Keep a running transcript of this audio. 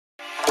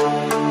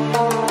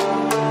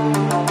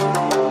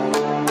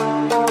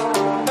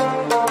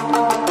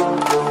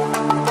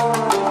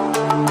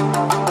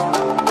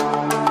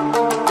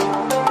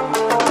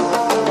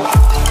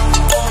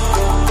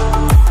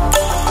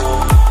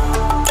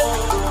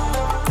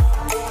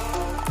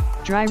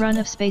dry run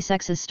of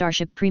SpaceX's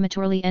Starship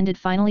prematurely ended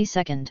finally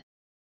second.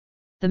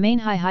 The main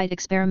high-height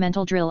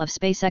experimental drill of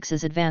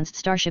SpaceX's advanced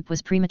Starship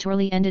was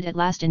prematurely ended at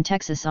last in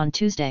Texas on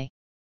Tuesday.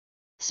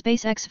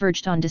 SpaceX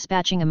verged on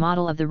dispatching a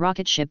model of the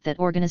rocket ship that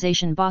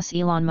organization boss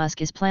Elon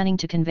Musk is planning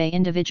to convey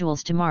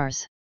individuals to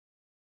Mars.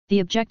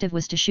 The objective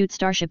was to shoot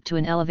Starship to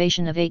an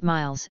elevation of 8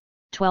 miles,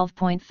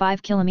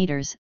 12.5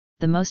 kilometers,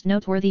 the most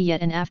noteworthy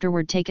yet, and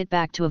afterward take it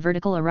back to a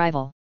vertical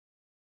arrival.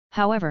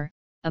 However,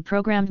 a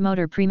programmed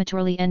motor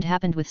prematurely end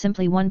happened with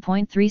simply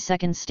 1.3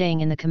 seconds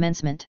staying in the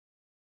commencement.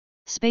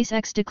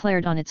 SpaceX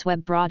declared on its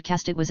web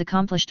broadcast it was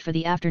accomplished for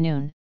the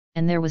afternoon,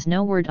 and there was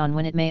no word on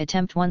when it may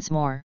attempt once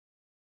more.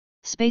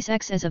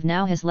 SpaceX as of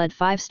now has led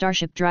 5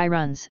 Starship dry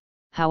runs,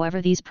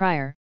 however these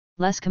prior,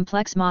 less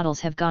complex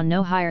models have gone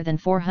no higher than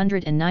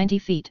 490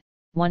 feet,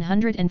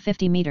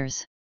 150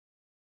 meters.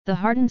 The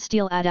hardened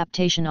steel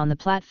adaptation on the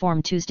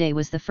platform Tuesday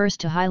was the first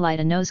to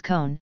highlight a nose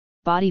cone,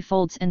 body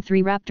folds and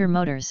 3 Raptor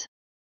motors.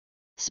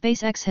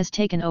 SpaceX has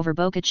taken over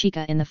Boca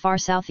Chica in the far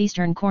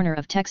southeastern corner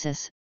of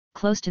Texas,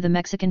 close to the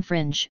Mexican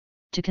fringe,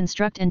 to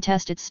construct and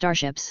test its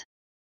Starships.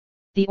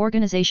 The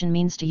organization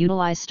means to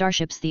utilize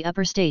Starships, the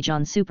upper stage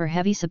on Super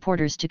Heavy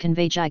supporters, to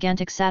convey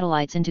gigantic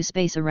satellites into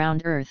space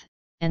around Earth,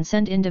 and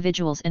send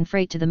individuals and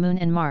freight to the Moon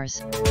and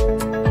Mars.